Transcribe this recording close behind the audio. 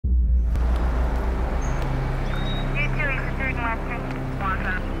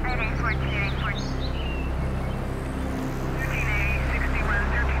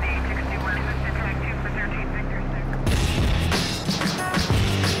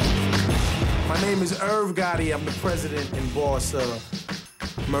My name is Irv Gotti. I'm the president and boss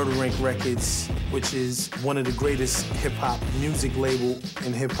of Murder Inc. Records, which is one of the greatest hip-hop music label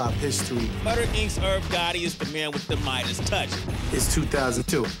in hip-hop history. Murder Inc.'s Irv Gotti is the man with the Midas touch. It's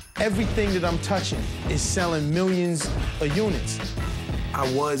 2002. Everything that I'm touching is selling millions of units.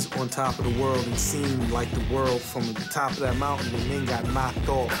 I was on top of the world and seemed like the world from the top of that mountain and then got knocked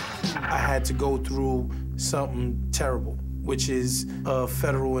off. I had to go through something terrible, which is a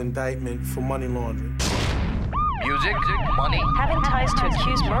federal indictment for money laundering. Music, money. Having ties to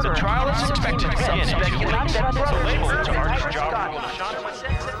accused murderer. The trial is expected to begin.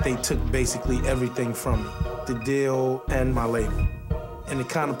 They took basically everything from me, the deal and my label. And it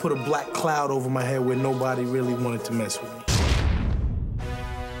kind of put a black cloud over my head where nobody really wanted to mess with me.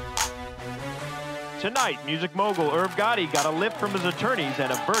 Tonight, music mogul Irv Gotti got a lift from his attorneys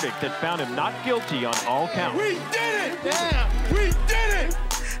and a verdict that found him not guilty on all counts. We did it! Damn! We did it!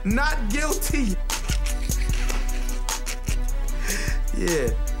 Not guilty.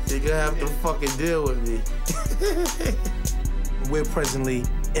 Yeah, you're gonna have to fucking deal with me. We're presently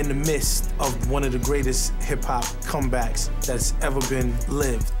in the midst of one of the greatest hip-hop comebacks that's ever been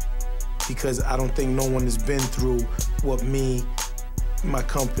lived, because I don't think no one has been through what my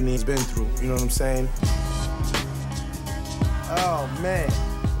company has been through, you know what I'm saying? Oh, man.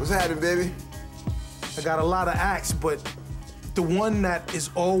 What's happening, baby? I got a lot of acts, but the one that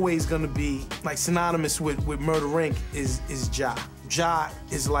is always gonna be like synonymous with Murder Inc. is Ja. Ja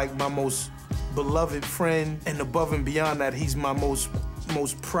is like my most beloved friend, and above and beyond that, he's my most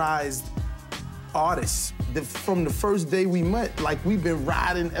prized artist. From the first day we met, like we've been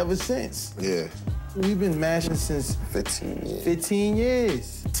riding ever since. Yeah. We've been mashing since 15 years. 15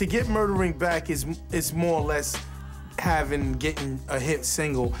 years. To get Murder Inc. back is more or less getting a hit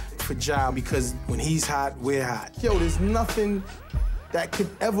single for Ja, because when he's hot, we're hot. Yo, there's nothing that could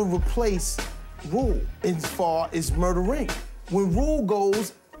ever replace Rule as far as Murder Inc. When Rule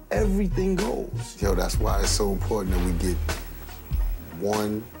goes, everything goes. Yo, that's why it's so important that we get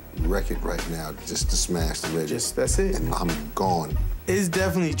one record right now just to smash the record. That's it. And I'm gone. It's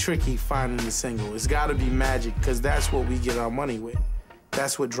definitely tricky finding the single. It's gotta be magic, because that's what we get our money with.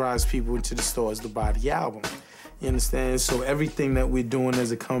 That's what drives people into the stores to buy the album. You understand? So everything that we're doing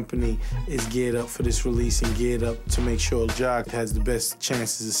as a company is geared up for this release and geared up to make sure Ja has the best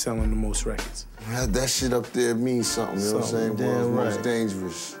chances of selling the most records. That shit up there means something, you know what I'm saying? Damn right. Most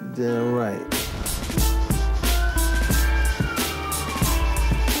dangerous. Damn right.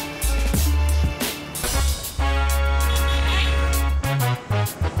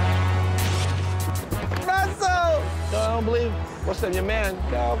 What's up, your man?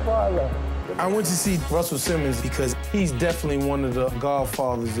 Godfather. I went to see Russell Simmons because he's definitely one of the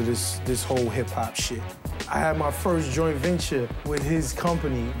godfathers of this whole hip-hop shit. I had my first joint venture with his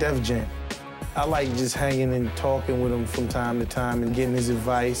company, Def Jam. I like just hanging and talking with him from time to time and getting his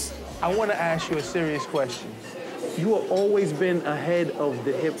advice. I want to ask you a serious question. You have always been ahead of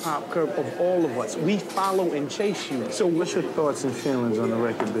the hip-hop curve of all of us. We follow and chase you. So what's your thoughts and feelings on the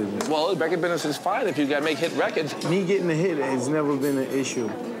record business? Well, the record business is fine if you gotta make hit records. Me getting a hit has never been an issue.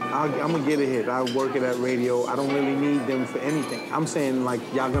 I'm gonna get a hit. I work at that radio. I don't really need them for anything. I'm saying, like,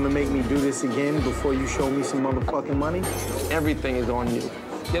 y'all gonna make me do this again before you show me some motherfucking money? Everything is on you.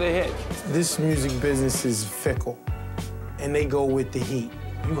 Get a hit. This music business is fickle, and they go with the heat.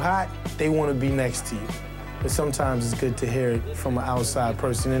 You hot, they wanna be next to you. But sometimes it's good to hear it from an outside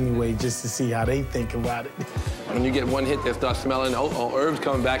person anyway, just to see how they think about it. When you get one hit, they start smelling, oh, Irv's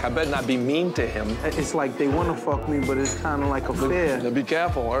coming back. I better not be mean to him. It's like they want to fuck me, but it's kind of like a fear. Now be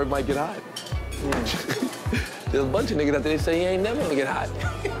careful, Irv might get hot. Yeah. There's a bunch of niggas out there that say he ain't never gonna get hot.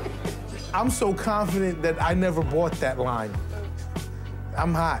 I'm so confident that I never bought that line.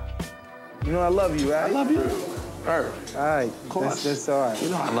 I'm hot. You know I love you, right? I love you. Irv. All right. Of course. That's all right. You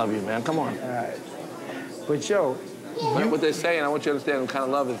know I love you, man. Come on. All right. But yo, what they're saying, I want you to understand, kind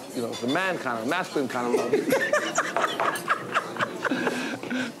of love is, you know, the masculine kind of love.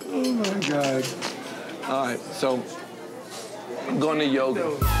 Oh my God. All right, so I'm going to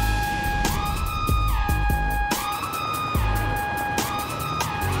yoga.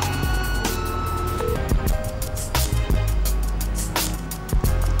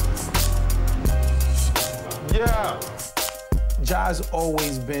 Yeah. Ja's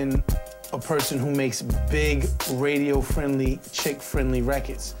always been a person who makes big, radio-friendly, chick-friendly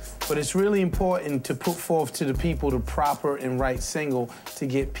records. But it's really important to put forth to the people the proper and right single to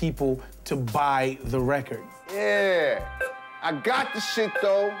get people to buy the record. Yeah, I got the shit,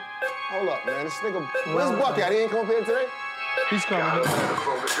 though. Hold up, man. This nigga, where's Bucky? He ain't come up here today? He's coming.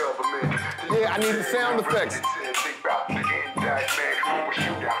 Yeah, I need the sound effects.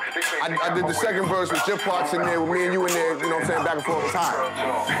 I did the second verse with your parts in there, with me and you in there, you know what I'm saying, back and forth was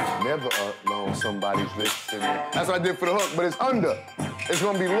high. Never alone, somebody's listening. That's what I did for the hook, but it's under. It's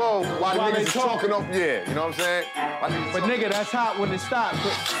gonna be low while the niggas are talking up, yeah, you know what I'm saying? But nigga, that's hot when it stops.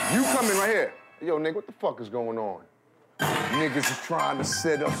 You coming right here. Yo, nigga, what the fuck is going on? Niggas are trying to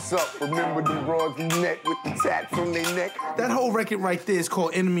set us up. Remember the broads neck with the tats on their neck? That whole record right there is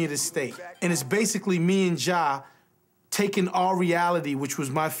called Enemy of the State. And it's basically me and Ja taking our reality, which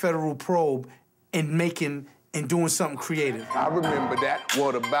was my federal probe, and making and doing something creative. I remember that.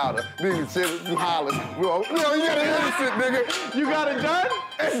 What about her? Nigga said you hollering. Yo, you gotta hear this shit, nigga. You got it done?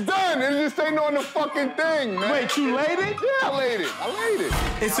 It's done. It just ain't on the fucking thing, man. Wait, you laid it? Yeah, I laid it.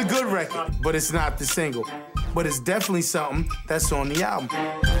 It's a good record, but it's not the single. But it's definitely something that's on the album.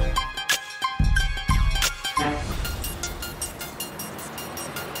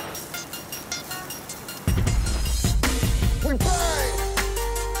 We bang,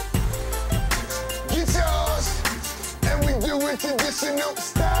 get yours, and we do it traditional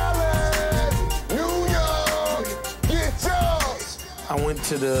style. New York, get yours. I went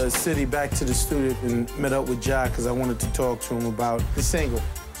to the city, back to the studio, and met up with Ja because I wanted to talk to him about the single.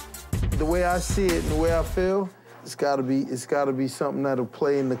 The way I see it and the way I feel, it's gotta be something that'll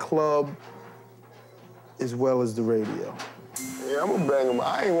play in the club as well as the radio. Yeah, I'm gonna bang him.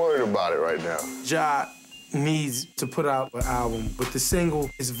 I ain't worried about it right now. Ja needs to put out an album, but the single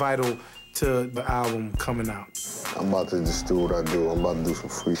is vital to the album coming out. I'm about to just do what I do. I'm about to do some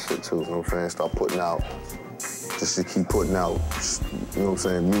free shit too, you know what I'm saying? Start putting out, just to keep putting out, you know what I'm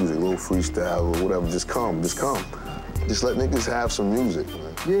saying, music, a little freestyle or whatever, just come. Just let niggas have some music,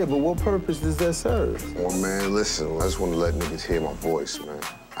 man. Yeah, but what purpose does that serve? Well, man, listen, I just want to let niggas hear my voice, man.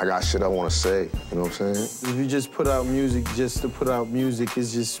 I got shit I want to say, you know what I'm saying? If you just put out music just to put out music,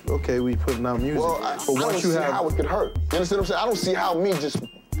 it's just, okay, we putting out music. Well, I don't see how it could hurt. You understand what I'm saying? I don't see how me just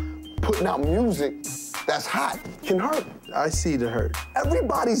putting out music that's hot can hurt. I see the hurt.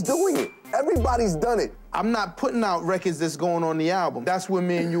 Everybody's doing it. Everybody's done it. I'm not putting out records that's going on the album. That's where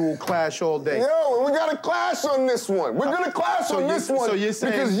me and you will clash all day. Yo, we got to clash on this one. We're going to clash on this one. So you're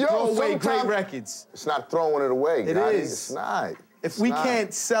saying because, yo, throw away great records. It's not throwing it away. It is. It's not. If we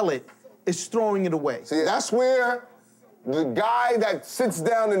can't sell it, it's throwing it away. See, that's where the guy that sits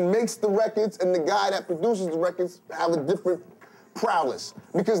down and makes the records and the guy that produces the records have a different prowess.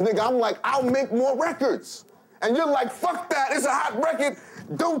 Because, nigga, I'm like, I'll make more records. And you're like, fuck that, it's a hot record.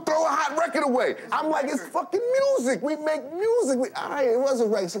 Don't throw a hot record away. I'm like, it's fucking music. We make music. All right, it was a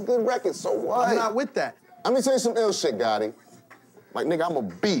record. It's a good record, so what? I'm not with that. Let me tell you some ill shit, Gotti. Like, nigga, I'm a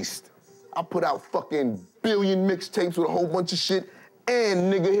beast. I put out fucking billion mixtapes with a whole bunch of shit,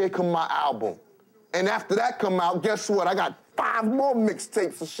 and nigga, here come my album. And after that come out, guess what? I got 5 more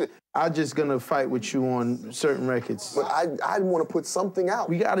mixtapes of shit. I'm just gonna fight with you on certain records. But I want to put something out.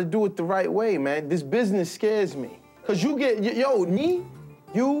 We gotta do it the right way, man. This business scares me. Cause you get, yo, me,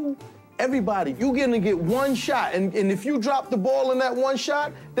 you, everybody, you gonna get one shot. And if you drop the ball in that one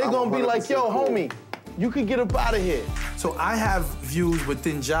shot, they're gonna be like, yo, homie, you could get up out of here. So I have views, but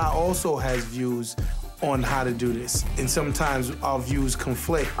then Ja also has views on how to do this. And sometimes our views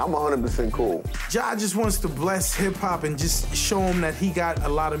conflict. I'm 100% cool. Ja just wants to bless hip-hop and just show him that he got a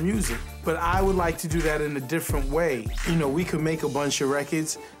lot of music. But I would like to do that in a different way. You know, we could make a bunch of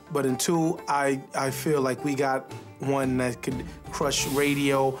records, but until I feel like we got one that could crush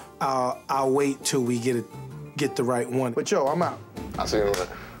radio, I'll wait till we get the right one. But yo, I'm out. I'll see you in a minute.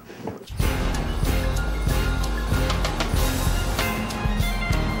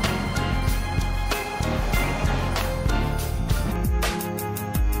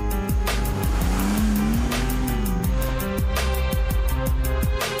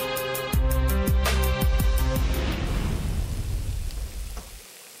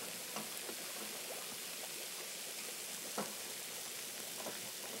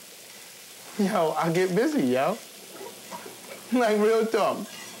 Yo, I get busy, yo. Like real talk.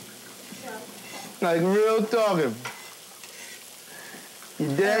 Like real talking.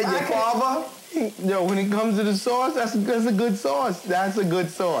 Your dad, your father, yo, when it comes to the sauce, that's a good sauce. That's a good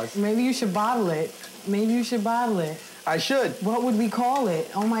sauce. Maybe you should bottle it. Maybe you should bottle it. I should. What would we call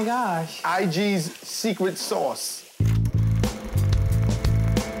it? Oh my gosh. IG's secret sauce.